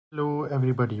Hello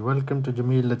everybody, welcome to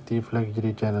Jameel Latif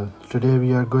Luxury channel. Today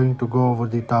we are going to go over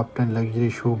the top 10 luxury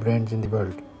shoe brands in the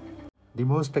world. The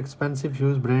most expensive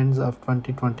shoes brands of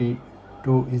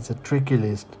 2022 is a tricky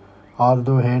list.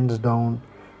 Although hands down,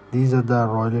 these are the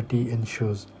royalty in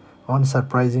shoes,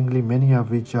 unsurprisingly many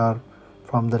of which are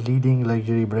from the leading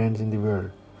luxury brands in the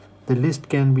world. The list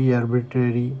can be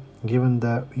arbitrary given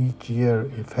that each year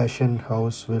a fashion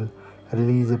house will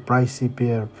release a pricey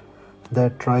pair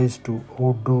that tries to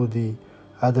outdo the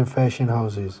other fashion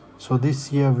houses. So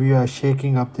this year we are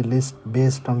shaking up the list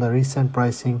based on the recent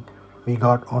pricing we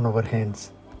got on our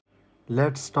hands.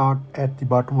 Let's start at the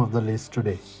bottom of the list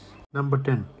today. Number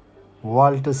 10.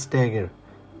 Walter Steger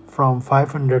from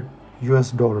 500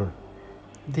 US dollar.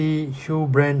 The shoe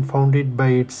brand founded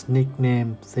by its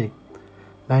namesake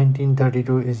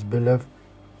 1932 is beloved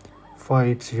for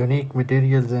its unique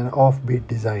materials and offbeat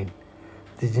design.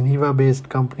 The Geneva-based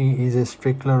company is a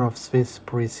stickler of Swiss,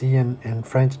 Parisian and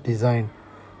French design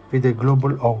with a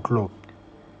global outlook.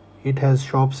 It has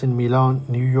shops in Milan,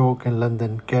 New York and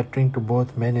London, catering to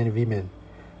both men and women.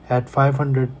 At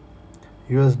 500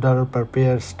 US dollar per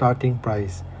pair starting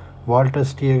price, Walter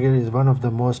Steger is one of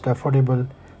the most affordable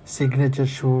signature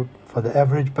shoes for the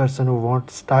average person who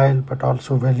wants style but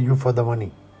also value for the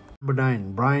money. Number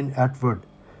 9. Brian Atwood,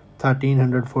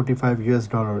 1345 US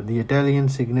dollar. The Italian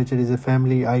signature is a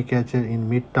family eye-catcher in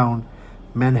Midtown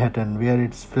Manhattan, where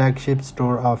its flagship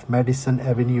store of Madison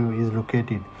Avenue is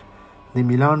located. The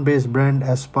Milan-based brand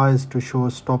aspires to show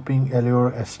stopping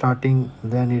allure starting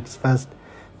than its first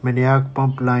Maniac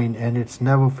Pump line, and it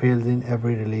never fails in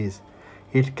every release.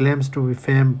 It claims to be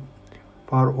famed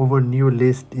for over new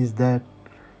list is that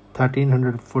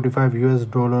 1345 US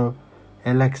dollar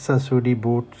Alexa Sudi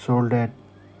boot sold at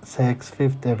Saks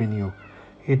Fifth Avenue.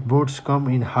 Its boots come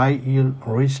in high heel,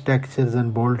 rich textures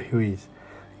and bold hues,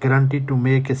 guaranteed to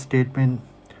make a statement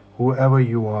whoever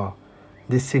you are.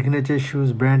 This signature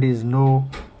shoes brand is no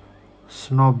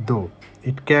snob though.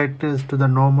 It caters to the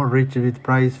normal rich with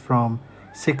price from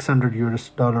 600 US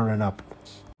dollar and up.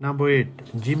 Number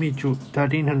 8. Jimmy Choo,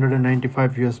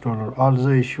 1395 US dollar. Also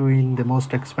a shoe in the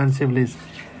most expensive list.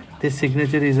 This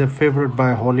signature is a favorite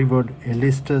by Hollywood. A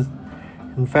listers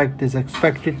in fact is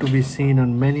expected to be seen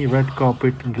on many red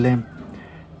carpet glam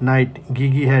night.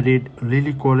 Gigi Hadid,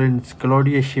 Lily Collins,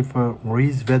 Claudia Schiffer,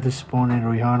 Reese Witherspoon and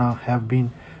Rihanna have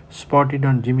been spotted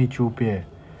on Jimmy Choo pair.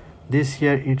 This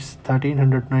year its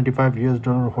 1395 US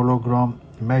dollar hologram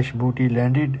mesh booty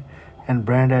landed and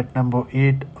brand at number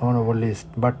 8 on our list.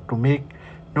 But to make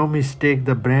no mistake,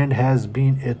 the brand has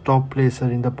been a top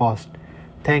placer in the past,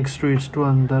 thanks to its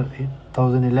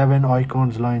 2011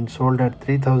 Icons line sold at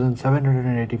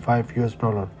 3,785 US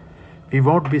dollar. We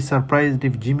won't be surprised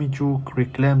if Jimmy Choo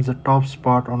reclaims the top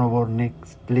spot on our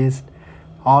next list,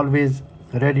 always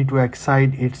ready to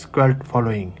excite its cult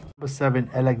following. Number 7.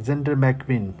 Alexander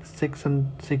McQueen,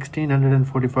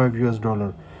 1645 US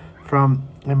dollar. From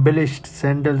embellished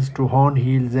sandals to horn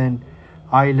heels and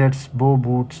eyelets, bow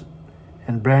boots,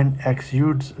 and brand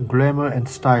exudes glamour and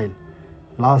style.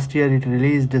 Last year it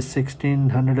released the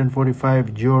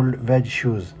 1645 jeweled wedge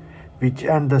shoes, which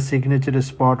earned the signature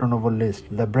spot on our list.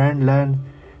 The brand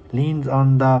leans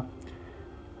on the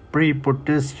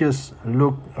pretentious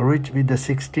look, rich with the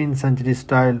 16th century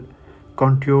style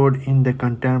contoured in the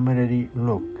contemporary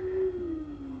look.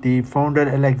 The founder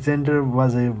Alexander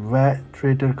was a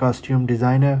theater costume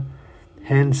designer,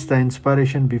 hence the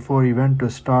inspiration before he went to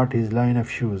start his line of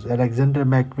shoes. Alexander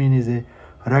McQueen is a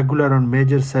regular on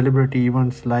major celebrity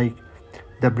events like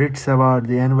the Brits Award,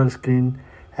 the annual Screen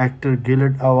Actor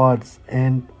Guild Awards,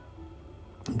 and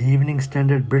the Evening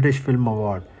Standard British Film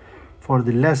Award. For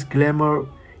the less glamour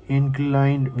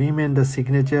inclined women, the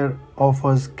signature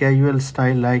offers casual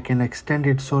style like an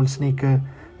extended sole sneaker,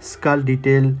 skull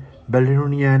detail,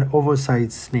 ballerina and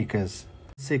oversized sneakers.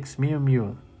 6. Miu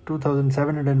Miu,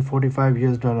 2,745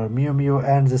 US dollar. Miu Miu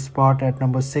earns a spot at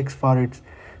number 6 for its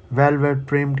velvet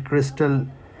trimmed crystal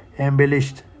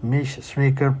embellished mesh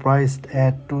sneaker priced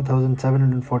at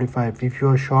 2,745. If you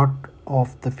are short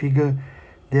of the figure,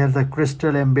 there the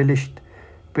crystal embellished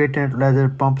patent leather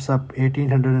pumps up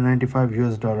 1,895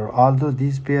 US dollar. Although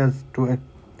these pairs to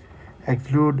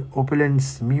exclude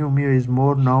opulence, Miu Miu is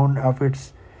more known of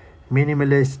its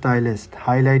minimalist stylist,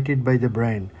 highlighted by the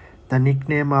brand. The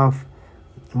nickname of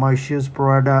Monsieur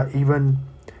Prada, even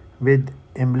with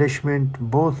embellishment,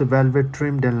 both velvet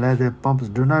trimmed and leather pumps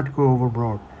do not go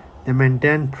overboard. They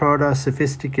maintain Prada's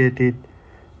sophisticated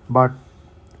but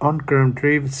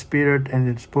uncontrived spirit, and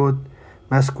it's both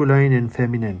masculine and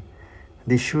feminine.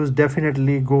 The shoes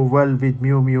definitely go well with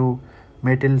Miu Miu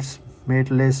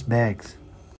metaless bags.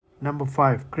 Number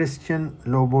 5. Christian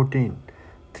Louboutin,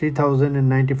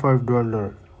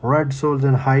 $3,095. Red soles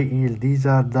and high heel. These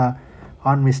are the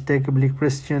unmistakably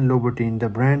Christian louboutin. The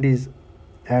brand is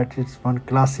at its one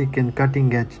classic and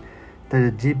cutting edge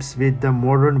that jips with the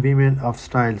modern women of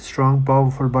style, strong,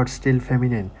 powerful, but still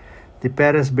feminine. The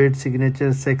Paris-based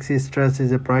signature sexy stress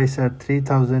is a price at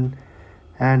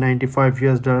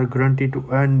 $3,095, guaranteed to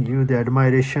earn you the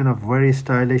admiration of very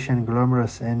stylish and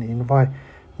glamorous, and invite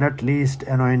not least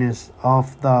annoyance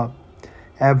of the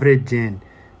average Jane.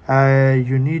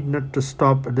 You need not to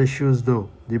stop at the shoes though.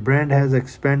 The brand has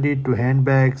expanded to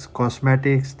handbags,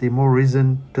 cosmetics, the more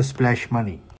reason to splash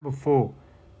money. Number 4.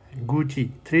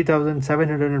 Gucci,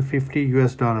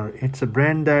 $3,750. It's a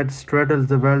brand that straddles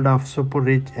the world of super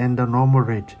rich and the normal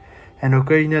rich, and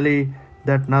occasionally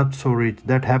that not so rich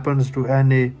that happens to earn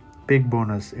a big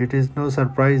bonus. It is no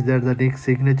surprise that the Nick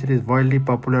signature is widely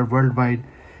popular worldwide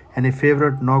and a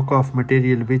favorite knockoff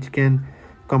material which can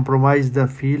compromise the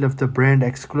feel of the brand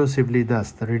exclusively,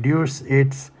 thus reduce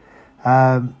its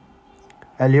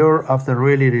allure of the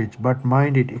really rich. But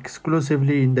mind it,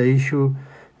 exclusively in the issue,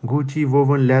 Gucci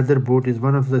woven leather boot is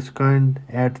one of the kind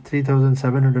at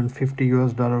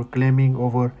 $3,750, claiming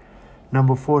over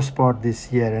number 4 spot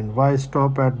this year. And why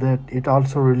stop at that? It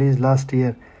also released last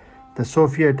year the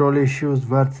Sophia Tolle shoes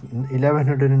worth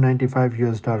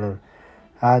 $1,195.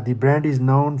 The brand is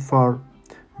known for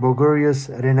bourgeois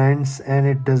renaissance and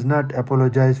it does not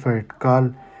apologize for it.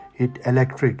 Call it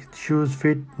electric. Shoes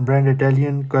fit brand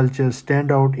Italian culture,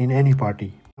 stand out in any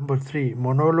party. Number 3.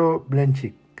 Manolo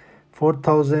blahnik,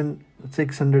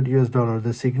 $4,600.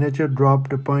 The signature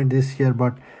dropped a point this year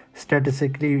but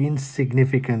statistically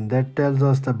insignificant. That tells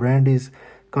us the brand is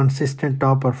consistent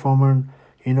top performer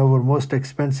in our most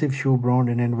expensive shoe brand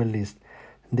in annual list.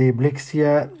 The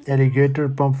Blixia alligator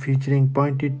pump featuring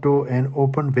pointed toe and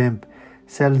open vamp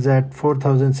sells at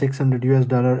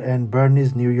 $4,600 and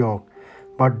Bernie's, New York.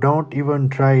 But don't even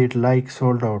try it, like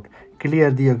sold out.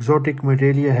 Clear the exotic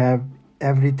material have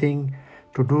everything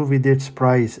to do with its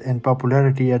price and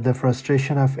popularity at the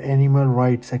frustration of animal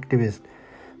rights activists.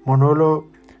 Manolo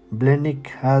blahnik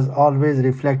has always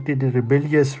reflected a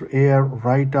rebellious air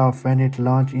right off when it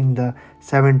launched in the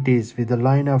 70s with a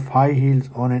line of high heels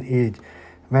on an age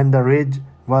when the rage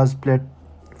was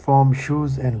platform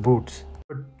shoes and boots.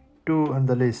 Number 2 on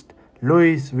the list,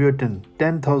 Louis Vuitton,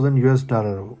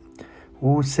 $10,000,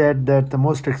 who said that the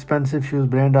most expensive shoes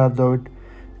brand are the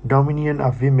dominion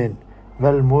of women.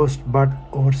 Well, most, but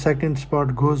our second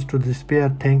spot goes to this pair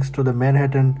thanks to the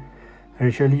Manhattan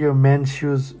Richelieu men's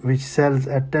shoes, which sells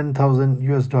at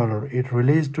 $10,000. It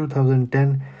released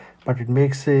 2010, but it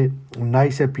makes a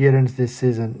nice appearance this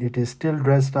season. It is still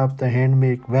dressed up the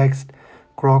handmade waxed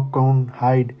croc cone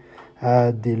hide.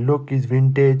 The look is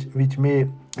vintage, which may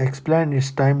explain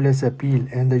its timeless appeal,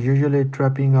 and the usual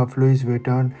trapping of Louis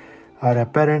Vuitton are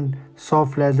apparent: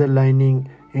 soft leather lining,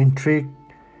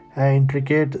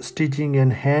 intricate stitching,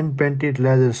 and hand-painted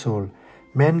leather sole.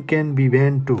 Men can be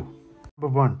worn too.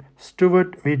 Number 1.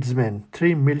 Stuart Weitzman,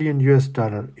 $3 million.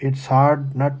 It's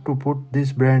hard not to put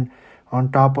this brand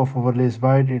on top of our list,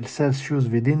 while it sells shoes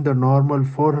within the normal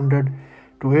 $400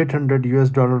 to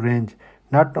 $800 range.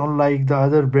 Not unlike the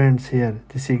other brands here,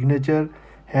 the signature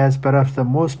has perhaps the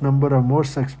most number of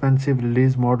most expensive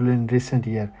release model in recent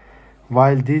years.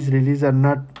 While these releases are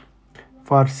not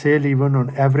for sale even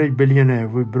on average billionaire,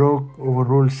 we broke our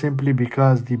rules simply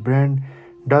because the brand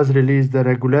does release the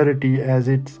regularity as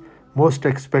it's most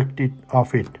expected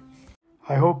of it.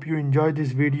 I hope you enjoyed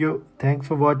this video. Thanks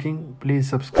for watching. Please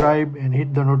subscribe and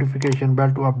hit the notification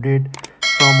bell to update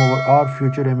from our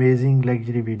future amazing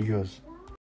luxury videos.